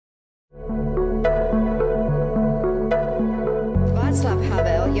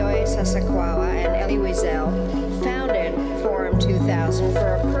Sasaquawa and Elie Wiesel founded Forum 2000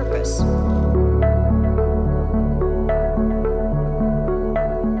 for a purpose. We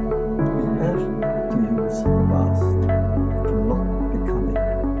have to use the past for not becoming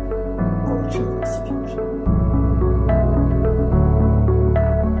our children's future.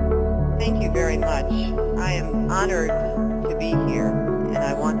 Thank you very much. I am honored to be here, and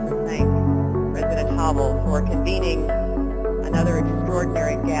I want to thank President Havel for convening another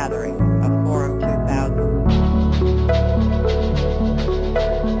extraordinary gathering of Forum 2000.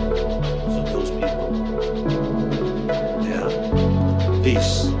 So those people, they are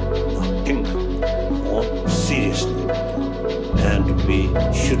please now think more seriously, and we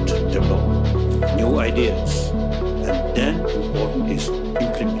should develop new ideas, and then important is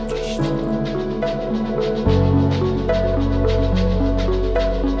implementation.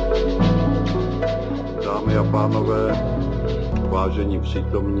 Dámy a pánové, vážení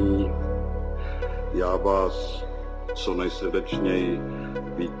přítomní, já vás co nejsrdečněji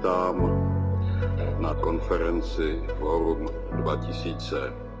vítám na konferenci Forum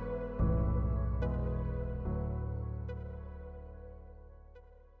 2000.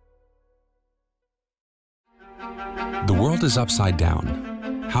 The world is upside down.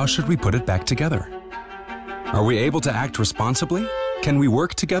 How should we put it back together? Are we able to act responsibly? Can we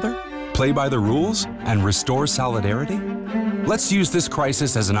work together, play by the rules, and restore solidarity? Let's use this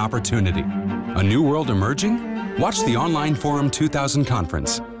crisis as an opportunity. A new world emerging? Watch the online Forum 2000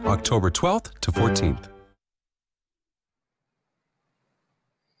 conference, October 12th to 14th.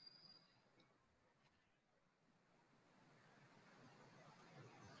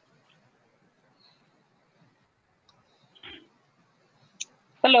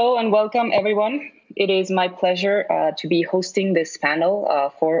 Hello and welcome, everyone. It is my pleasure to be hosting this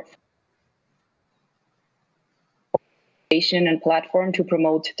panel for and platform to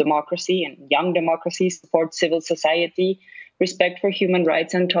promote democracy and young democracy, support civil society, respect for human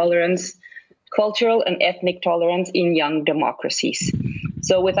rights and tolerance, cultural and ethnic tolerance in young democracies.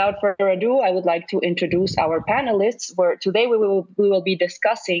 So without further ado, I would like to introduce our panelists, where today we will be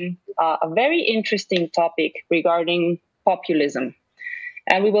discussing a very interesting topic regarding populism.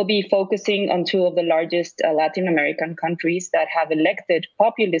 And we will be focusing on two of the largest Latin American countries that have elected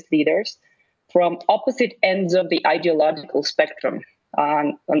populist leaders from opposite ends of the ideological spectrum.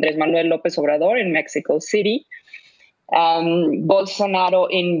 Andrés Manuel López Obrador in Mexico City, Bolsonaro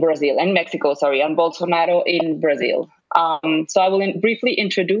in Brazil, and Bolsonaro in Brazil. So I will briefly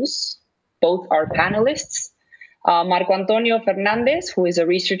introduce both our panelists. Marco Antonio Fernández, who is a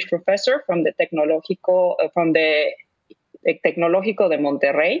research professor from the Tecnológico de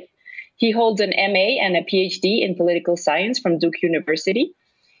Monterrey. He holds an MA and a PhD in political science from Duke University.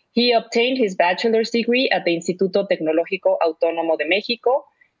 He obtained his bachelor's degree at the Instituto Tecnológico Autónomo de México.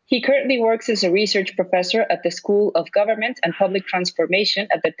 He currently works as a research professor at the School of Government and Public Transformation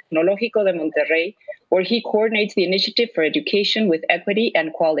at the Tecnológico de Monterrey, where he coordinates the Initiative for Education with Equity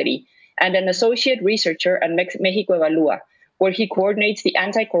and Quality, and an associate researcher at Mexico Evalúa, where he coordinates the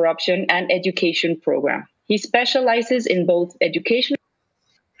anti-corruption and education program. He specializes in both education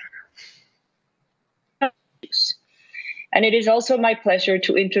and it is also my pleasure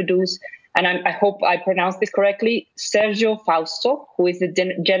to introduce, and I hope I pronounced this correctly, Sergio Fausto, who is the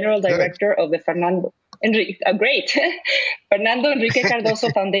General Director of the Fernando Enrique Cardoso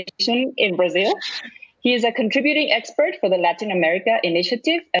Foundation in Brazil. He is a contributing expert for the Latin America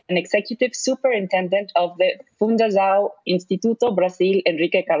Initiative and Executive Superintendent of the Fundação Instituto Brasil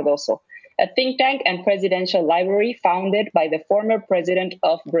Enrique Cardoso, a think tank and presidential library founded by the former president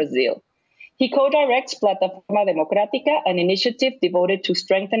of Brazil. He co-directs Plataforma Democrática, an initiative devoted to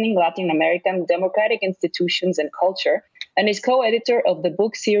strengthening Latin American democratic institutions and culture, and is co-editor of the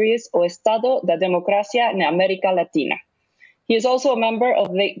book series O Estado da Democracia na América Latina. He is also a member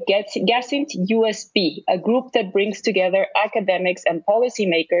of the GACINT USB, a group that brings together academics and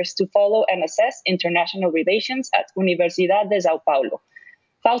policymakers to follow and assess international relations at Universidad de São Paulo.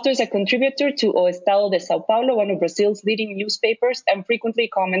 Fausto is a contributor to O Estado de São Paulo, one of Brazil's leading newspapers, and frequently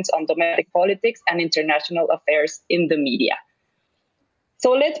comments on domestic politics and international affairs in the media.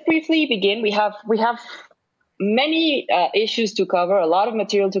 So let's briefly begin. We have many issues to cover, a lot of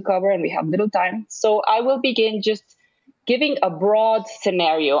material to cover, and we have little time. So I will begin just giving a broad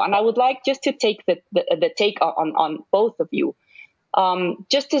scenario, and I would like just to take the take on both of you.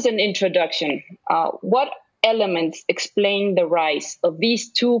 Just as an introduction, what elements explain the rise of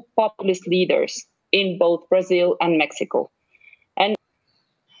these two populist leaders in both Brazil and Mexico, and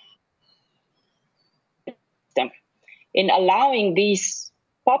in allowing these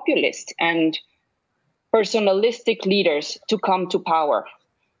populist and personalistic leaders to come to power?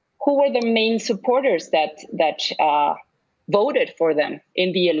 who were the main supporters that voted for them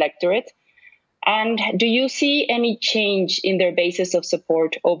in the electorate? And do you see any change in their basis of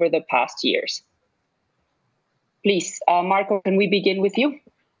support over the past years? Please, Marco, can we begin with you?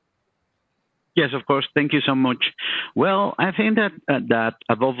 Yes, of course. Thank you so much. Well, I think that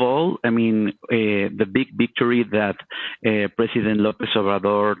above all, I mean, the big victory that President López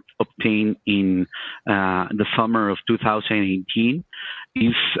Obrador obtained in the summer of 2018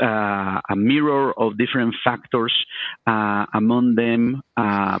 is a mirror of different factors, among them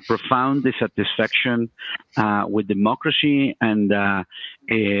profound dissatisfaction with democracy and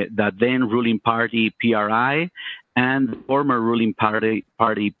the then ruling party PRI and the former ruling party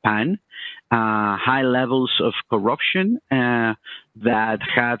PAN, high levels of corruption that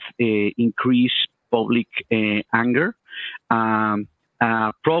have increased public anger,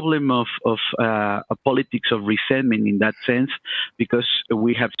 a problem of a politics of resentment in that sense, because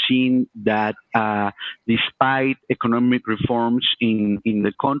we have seen that despite economic reforms in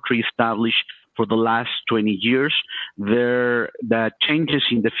the country established for the last 20 years, the changes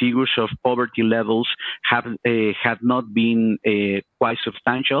in the figures of poverty levels have not been quite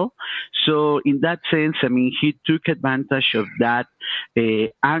substantial. So in that sense, I mean, he took advantage of that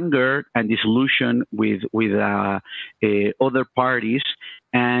anger and disillusion with other parties,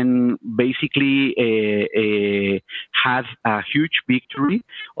 and basically had a huge victory,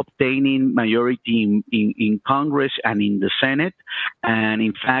 obtaining majority in Congress and in the Senate, and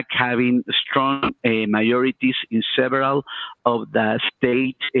in fact having strong majorities in several of the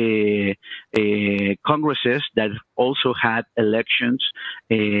state congresses that also had elections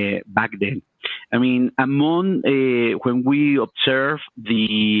back then. I mean, among when we observe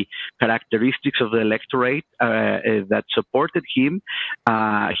the characteristics of the electorate that supported him,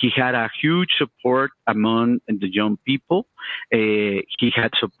 he had a huge support among the young people. He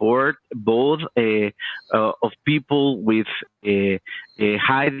had support both of people with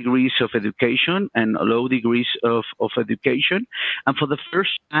high degrees of education and low degrees of education. And for the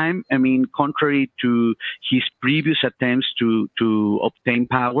first time, I mean, contrary to his previous attempts to obtain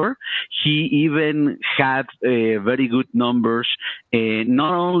power, he even had very good numbers,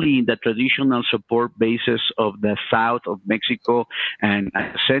 not only in the traditional support bases of the south of Mexico and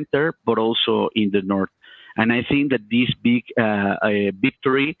the center, but also in the north. And I think that this big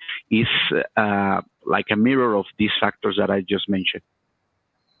victory is like a mirror of these factors that I just mentioned.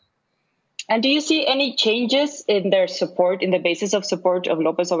 And do you see any changes in their support, in the basis of support of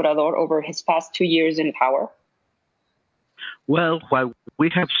López Obrador over his past 2 years in power? Well, what we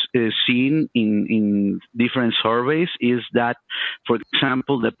have seen in different surveys is that, for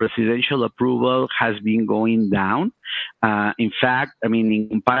example, the presidential approval has been going down. In fact, I mean, in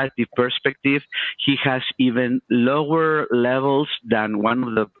comparative perspective, he has even lower levels than one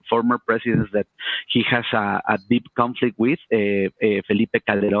of the former presidents that he has a deep conflict with, Felipe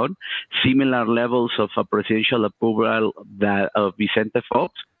Calderón, similar levels of a presidential approval that of Vicente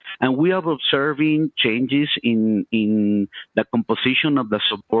Fox. And we are observing changes in the composition of the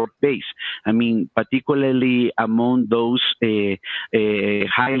support base. I mean, particularly among those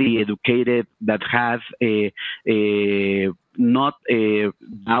highly educated that have not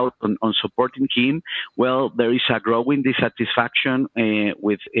doubt on supporting him. Well, there is a growing dissatisfaction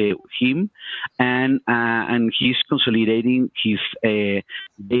with him, and he's consolidating his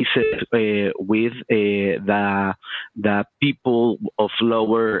bases with the people of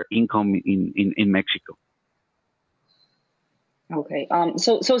lower income in Mexico. Okay.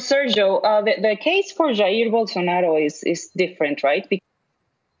 So Sergio, the case for Jair Bolsonaro is different, right? Because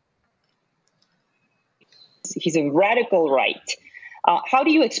he's a radical right. How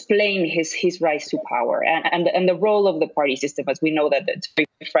do you explain his rise to power and the role of the party system, as we know that it's very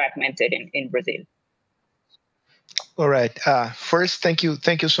fragmented in Brazil? All right. First, thank you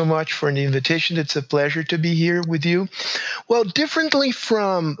so much for the invitation. It's a pleasure to be here with you. Well, differently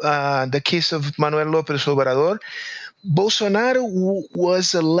from the case of Manuel López Obrador, Bolsonaro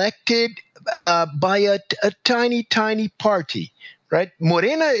was elected by a tiny party. Right,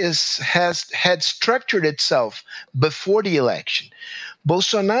 Lorena had structured itself before the election.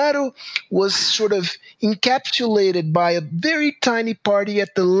 Bolsonaro was sort of encapsulated by a very tiny party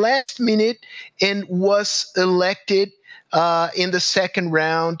at the last minute and was elected in the second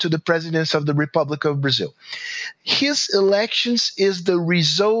round to the presidency of the Republic of Brazil. His elections is the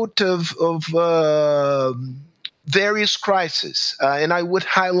result of various crises, and I would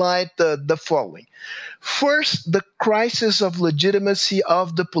highlight the following. First, the crisis of legitimacy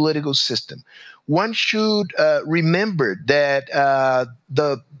of the political system. one should remember that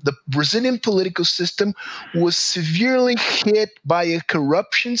the Brazilian political system was severely hit by a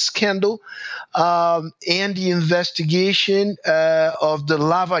corruption scandal and the investigation of the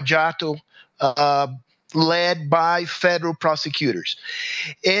Lava Jato led by federal prosecutors.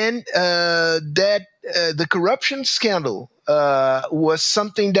 And that the corruption scandal was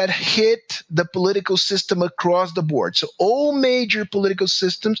something that hit the political system across the board. So all major political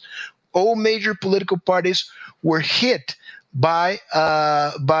systems, all major political parties were hit by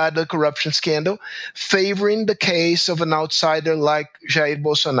the corruption scandal, favoring the case of an outsider like Jair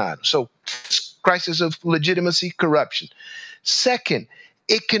Bolsonaro. So, crisis of legitimacy, corruption. Second,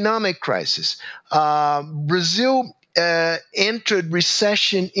 economic crisis. Brazil entered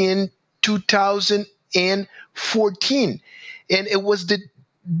recession in 2014, and it was the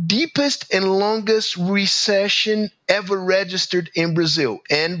deepest and longest recession ever registered in Brazil.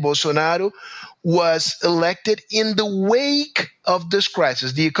 And Bolsonaro was elected in the wake of this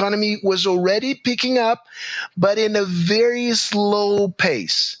crisis. The economy was already picking up, but in a very slow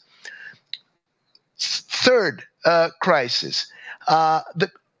pace. Third crisis,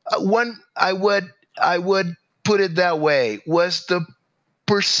 the one I would put it that way, was the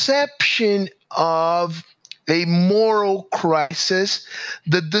perception of a moral crisis,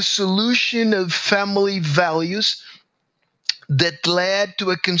 the dissolution of family values that led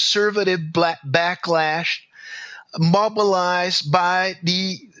to a conservative backlash mobilized by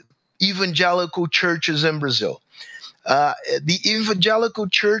the evangelical churches in Brazil. The evangelical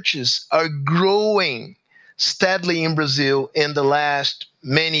churches are growing steadily in Brazil in the last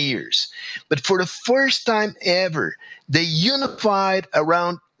many years. But for the first time ever, they unified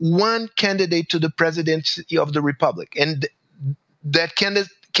around one candidate to the presidency of the Republic. And that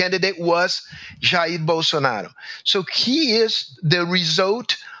candidate was Jair Bolsonaro. So he is the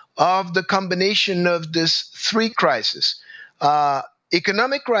result of the combination of these three crises: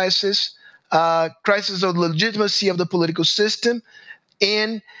 economic crisis, crisis of legitimacy of the political system,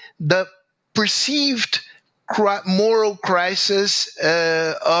 and the perceived moral crisis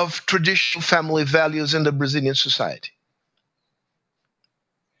of traditional family values in the Brazilian society.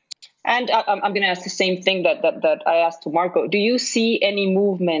 And I'm going to ask the same thing that I asked to Marco. Do you see any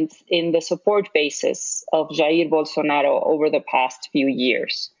movement in the support basis of Jair Bolsonaro over the past few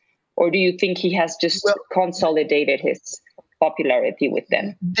years? Or do you think he has just consolidated his popularity with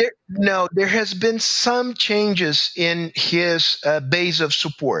them? There has been some changes in his base of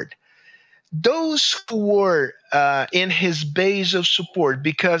support. Those who were in his base of support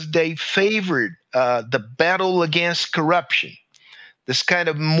because they favored the battle against corruption, this kind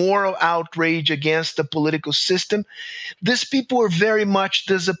of moral outrage against the political system, these people were very much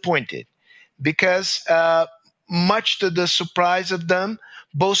disappointed because, much to the surprise of them,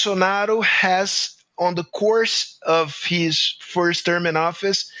 Bolsonaro has, on the course of his first term in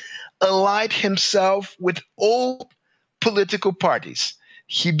office, allied himself with all political parties.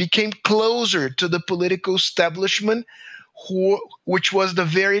 He became closer to the political establishment, which was the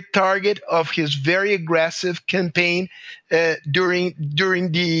very target of his very aggressive campaign during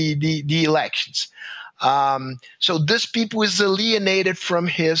the elections. So this people is alienated from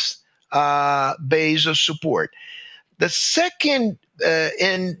his base of support. The second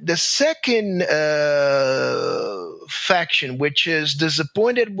faction, which is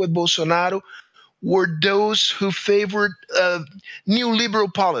disappointed with Bolsonaro, were those who favored new liberal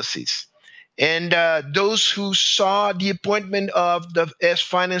policies, and those who saw the appointment of as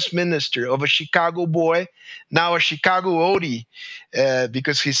finance minister of a Chicago boy, now a Chicago oldie,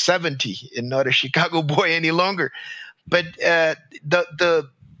 because he's 70 and not a Chicago boy any longer. But the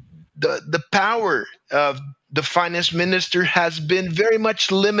power of the finance minister has been very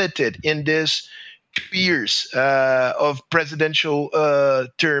much limited in this 2 years of presidential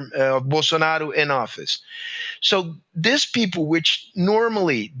term of Bolsonaro in office. So these people, which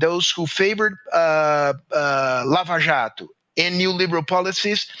normally those who favored Lava Jato and new liberal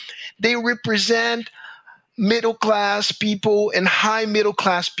policies, they represent middle class people and high middle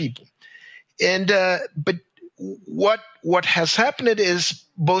class people. And but what has happened is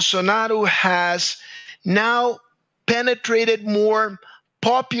Bolsonaro has now penetrated more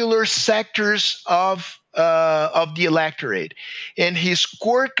popular sectors of the electorate, and his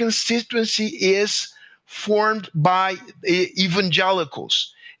core constituency is formed by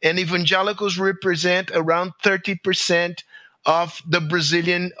evangelicals, and evangelicals represent around 30% of the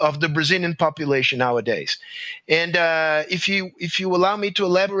Brazilian population nowadays. And if you allow me to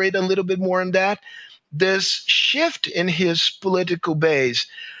elaborate a little bit more on that, this shift in his political base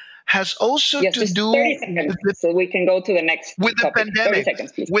has also yes, to just do 30 seconds, so we can go to the next with the topic. 30 pandemic,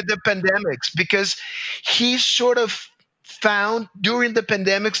 seconds, please. with the pandemics, because he sort of found during the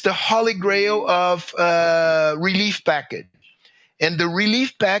pandemics the holy grail of relief package. And the relief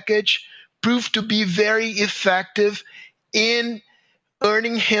package proved to be very effective in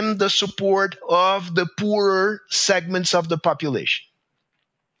earning him the support of the poorer segments of the population.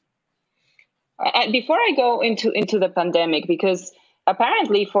 Before I go into the pandemic, because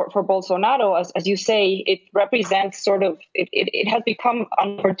apparently for Bolsonaro, as you say, it represents sort of, it has become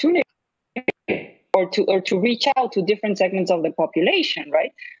an opportunity or to reach out to different segments of the population,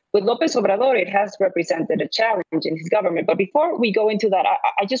 right? With López Obrador, it has represented a challenge in his government. But before we go into that,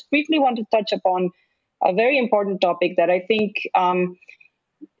 I just briefly want to touch upon a very important topic that I think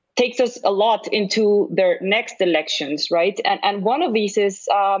takes us a lot into their next elections, right? And one of these is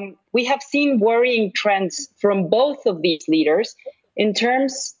we have seen worrying trends from both of these leaders in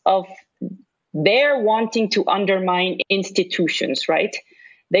terms of their wanting to undermine institutions, right?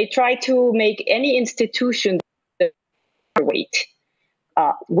 They try to make any institution weight,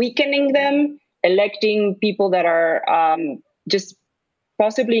 weakening them, electing people that are just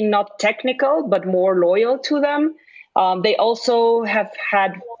possibly not technical, but more loyal to them. They also have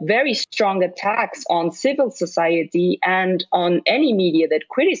had very strong attacks on civil society and on any media that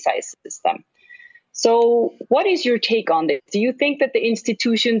criticizes them. So what is your take on this? Do you think that the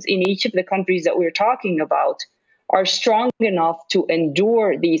institutions in each of the countries that we're talking about are strong enough to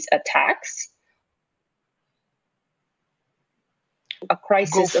endure these attacks? A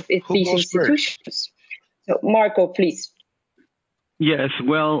crisis of these institutions. First? So Marco, please. Yes,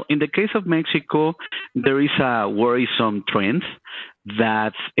 well, in the case of Mexico, there is a worrisome trend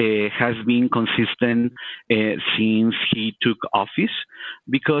that has been consistent since he took office,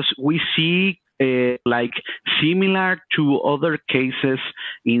 because we see like similar to other cases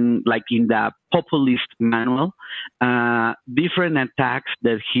in the Populist manual, different attacks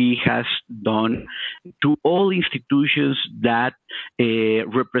that he has done to all institutions that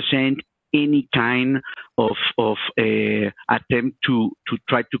represent any kind of attempt to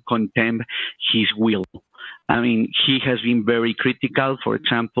try to contain his will. I mean, he has been very critical, for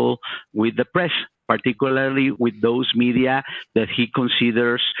example, with the press, particularly with those media that he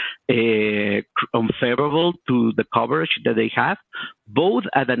considers unfavorable to the coverage that they have, both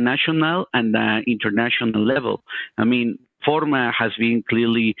at the national and the international level. I mean, Forma has been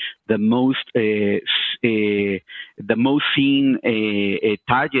clearly the most seen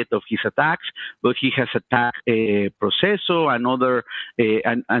target of his attacks, but he has attacked Proceso and other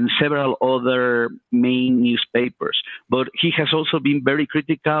and several other main newspapers. But he has also been very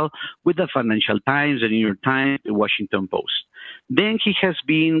critical with the Financial Times, the New York Times, the Washington Post. Then he has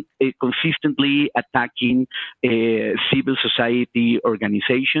been consistently attacking civil society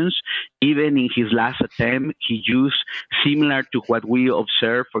organizations. Even in his last attempt, he used, similar to what we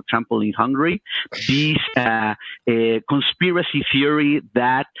observed, for example, in Hungary, this conspiracy theory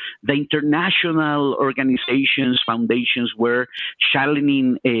that the international organizations, foundations were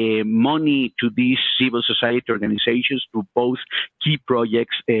channeling money to these civil society organizations to post key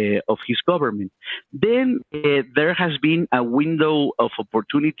projects of his government. Then there has been a window of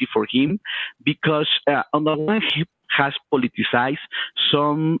opportunity for him because on the one hand, he has politicized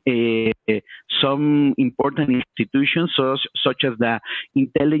some important institutions, such as the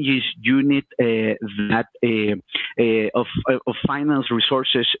intelligence unit of finance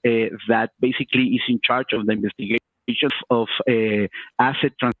resources that basically is in charge of the investigation of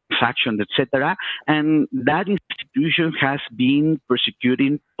asset transactions, etc. And that institution has been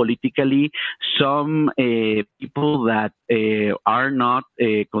persecuting politically some people that are not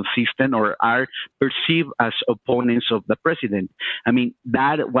consistent or are perceived as opponents of the president. I mean,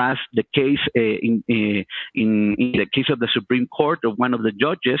 that was the case in the case of the Supreme Court of one of the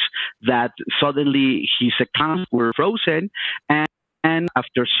judges, that suddenly his accounts were frozen, and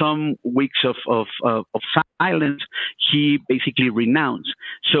after some weeks of silence, he basically renounced.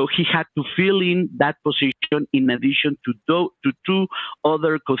 So he had to fill in that position in addition to two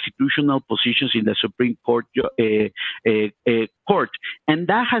other constitutional positions in the Supreme Court. And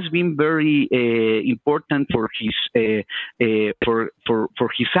that has been very important for his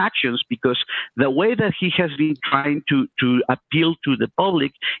his actions, because the way that he has been trying to appeal to the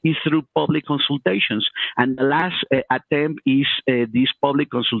public is through public consultations. And the last attempt is these public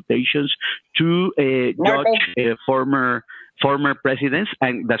consultations to judge former presidents,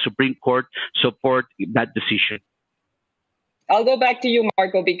 and the Supreme Court support that decision. I'll go back to you,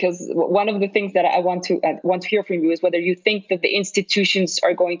 Marco, because one of the things that I want to hear from you is whether you think that the institutions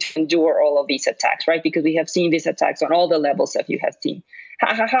are going to endure all of these attacks, right? Because we have seen these attacks on all the levels that you have seen.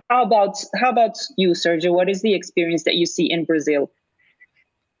 How about you, Sergio? What is the experience that you see in Brazil?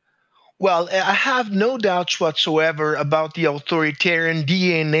 Well, I have no doubts whatsoever about the authoritarian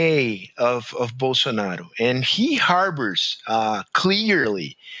DNA of Bolsonaro. And he harbors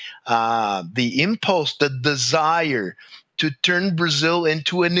clearly the impulse, the desire to turn Brazil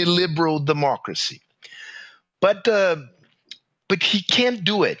into an illiberal democracy. But he can't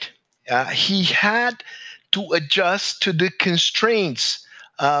do it. He had to adjust to the constraints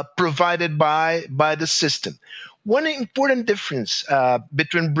provided by the system. One important difference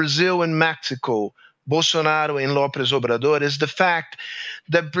between Brazil and Mexico, Bolsonaro and López Obrador, is the fact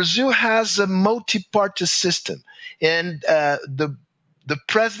that Brazil has a multi-party system, and the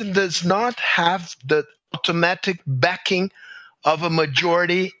president does not have the automatic backing of a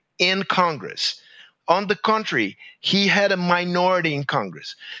majority in Congress. On the contrary, he had a minority in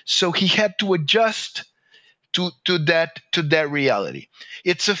Congress. So he had to adjust to that reality.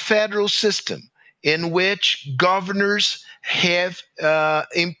 It's a federal system in which governors have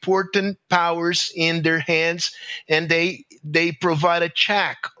important powers in their hands, and they provide a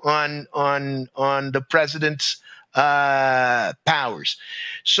check on the president's powers.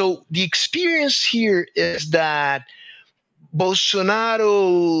 So the experience here is that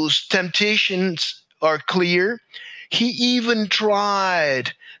Bolsonaro's temptations are clear. He even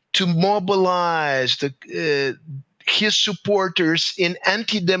tried to mobilize his supporters in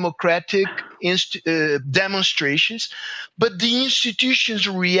anti-democratic demonstrations, but the institutions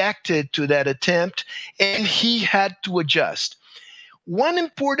reacted to that attempt, and he had to adjust. One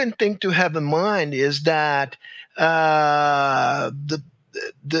important thing to have in mind is that the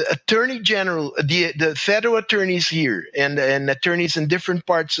attorney general, the federal attorneys here, and attorneys in different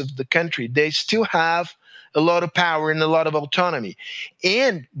parts of the country, they still have a lot of power and a lot of autonomy.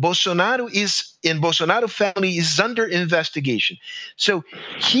 And Bolsonaro family is under investigation. So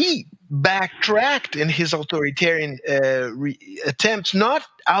he backtracked in his authoritarian attempts, not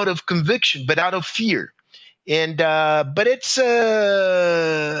out of conviction, but out of fear. And but it's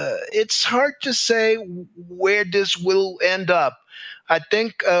hard to say where this will end up. I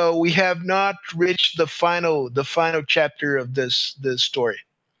think we have not reached the final chapter of this story.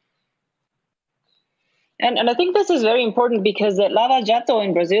 And I think this is very important because the Lava Jato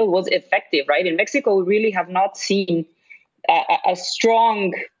in Brazil was effective, right? In Mexico, we really have not seen a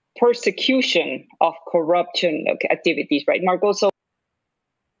strong persecution of corruption activities, right, Marco? So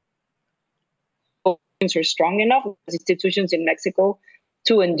are strong enough institutions in Mexico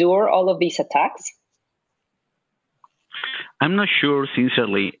to endure all of these attacks? I'm not sure,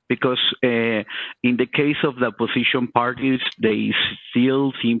 sincerely, because in the case of the opposition parties, they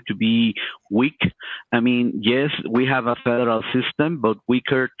still seem to be weak. I mean, yes, we have a federal system, but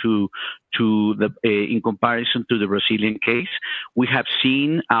weaker in comparison to the Brazilian case. We have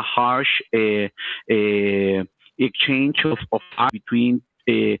seen a harsh exchange of power between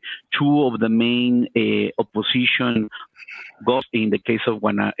two of the main opposition goals in the case of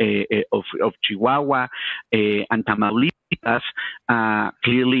Chihuahua and Tamaulipas,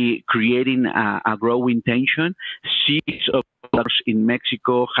 clearly creating a growing tension. Six of others in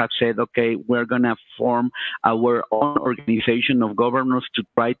Mexico have said, okay, we're going to form our own organization of governors to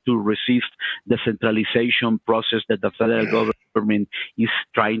try to resist the centralization process that the federal government is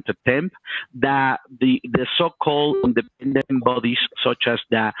trying to attempt. The so-called independent bodies, such as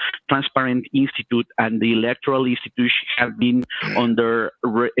the Transparent Institute and the Electoral Institute, have been under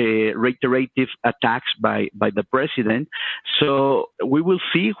reiterative attacks by the president. So we will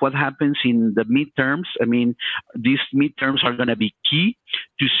see what happens in the midterms. I mean, these midterms are going to be key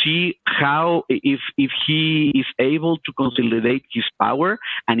to see how, if he is able to consolidate his power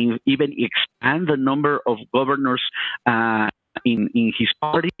and even expand the number of governors in his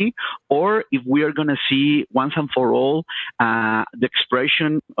party, or if we are going to see once and for all the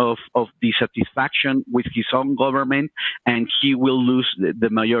expression of dissatisfaction with his own government, and he will lose the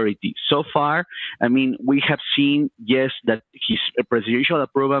majority. So far, I mean, we have seen, yes, that his presidential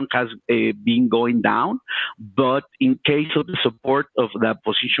approval has been going down, but in case of the support of the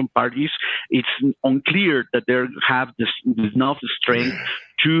opposition parties, it's unclear that they have enough strength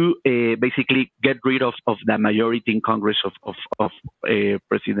to basically get rid of the majority in Congress of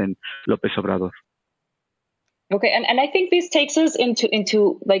President López Obrador. Okay, and I think this takes us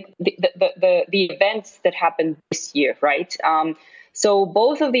into like the events that happened this year, right? So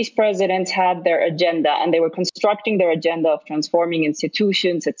both of these presidents had their agenda, and they were constructing their agenda of transforming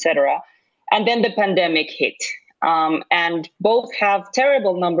institutions, etc. And then the pandemic hit. And both have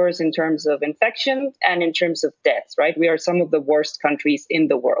terrible numbers in terms of infection and in terms of deaths, right? We are some of the worst countries in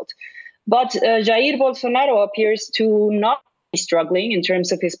the world. But Jair Bolsonaro appears to not struggling in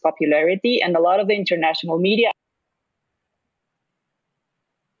terms of his popularity, and a lot of the international media,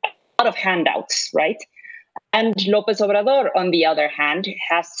 a lot of handouts, right? And López Obrador, on the other hand,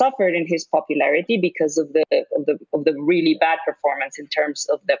 has suffered in his popularity because of the really bad performance in terms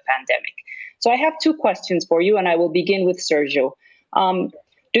of the pandemic. So I have two questions for you, and I will begin with Sergio.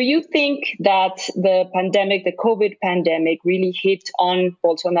 Do you think that the pandemic, the COVID pandemic, really hit on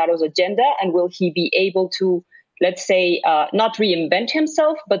Bolsonaro's agenda, and will he be able to, let's say, not reinvent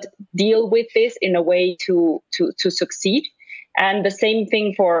himself, but deal with this in a way to succeed? And the same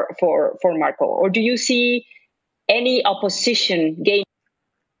thing for Marco. Or do you see any opposition gain?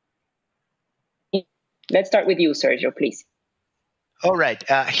 Let's start with you, Sergio, please. All right.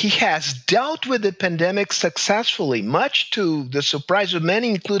 He has dealt with the pandemic successfully, much to the surprise of many,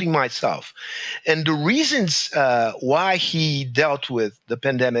 including myself. And the reasons why he dealt with the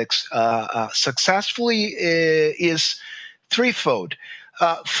pandemics successfully is threefold.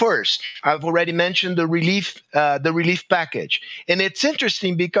 First, I've already mentioned the relief package, and it's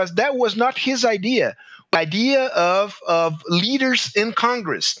interesting because that was not his idea. Idea of leaders in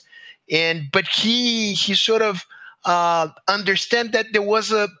Congress, but he sort of understand that there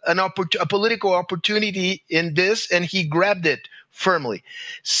was a political opportunity in this, and he grabbed it firmly.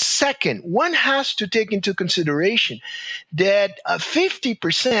 Second, one has to take into consideration that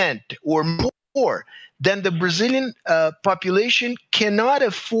 50% or more than the Brazilian population cannot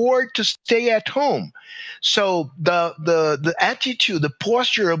afford to stay at home. So the attitude, the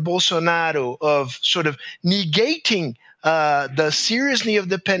posture of Bolsonaro of sort of negating the seriousness of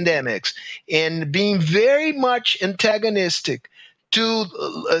the pandemics and being very much antagonistic to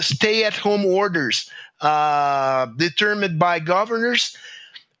stay-at-home orders determined by governors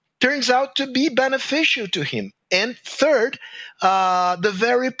turns out to be beneficial to him. And third, the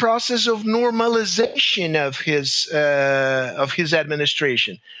very process of normalization of his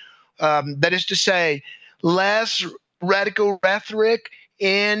administration. That is to say, less radical rhetoric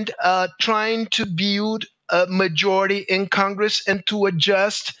and trying to build a majority in Congress and to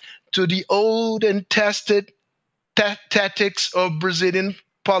adjust to the old and tested tactics of Brazilian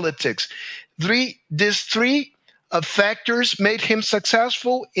politics. These three factors made him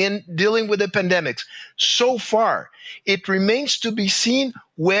successful in dealing with the pandemics. So far, it remains to be seen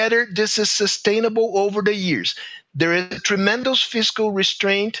whether this is sustainable over the years. There is a tremendous fiscal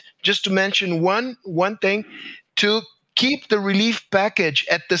restraint, just to mention one thing, to keep the relief package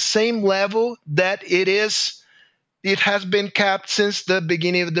at the same level that it has been kept since the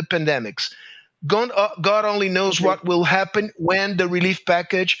beginning of the pandemics. God only knows what will happen when the relief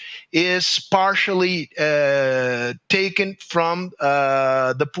package is partially taken from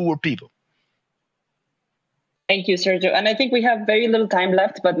the poor people. Thank you, Sergio. And I think we have very little time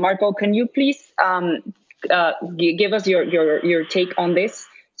left, but Marco, can you please give us your take on this?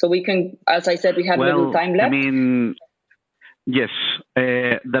 So we can, as I said, we have little time left. I mean, yes,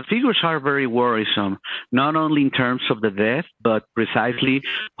 the figures are very worrisome, not only in terms of the death, but precisely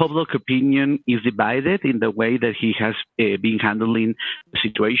public opinion is divided in the way that he has been handling the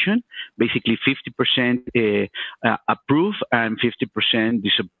situation. Basically, 50% approve and 50%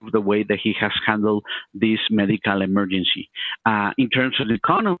 disapprove the way that he has handled this medical emergency. In terms of the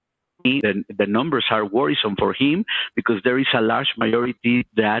economy, the numbers are worrisome for him because there is a large majority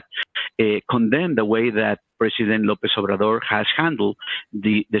that condemn the way that President López Obrador has handled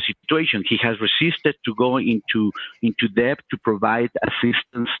the situation. He has resisted to go into debt to provide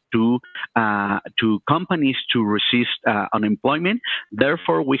assistance to companies to resist unemployment.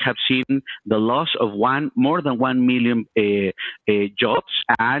 Therefore, we have seen the loss of more than 1 million jobs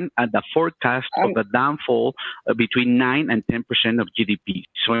and the forecast of the downfall between 9 and 10% of GDP.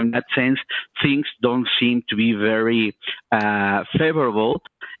 So in that sense, things don't seem to be very favorable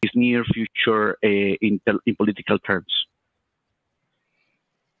in near future in political terms.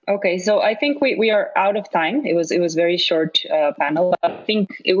 Okay, so I think we are out of time. It was very short panel. I think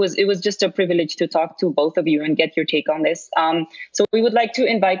it was just a privilege to talk to both of you and get your take on this. So we would like to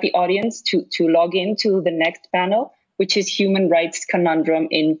invite the audience to log into the next panel, which is Human Rights Conundrum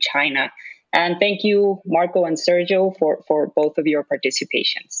in China. And thank you, Marco and Sergio, for both of your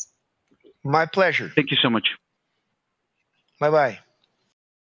participations. My pleasure. Thank you so much. Bye-bye.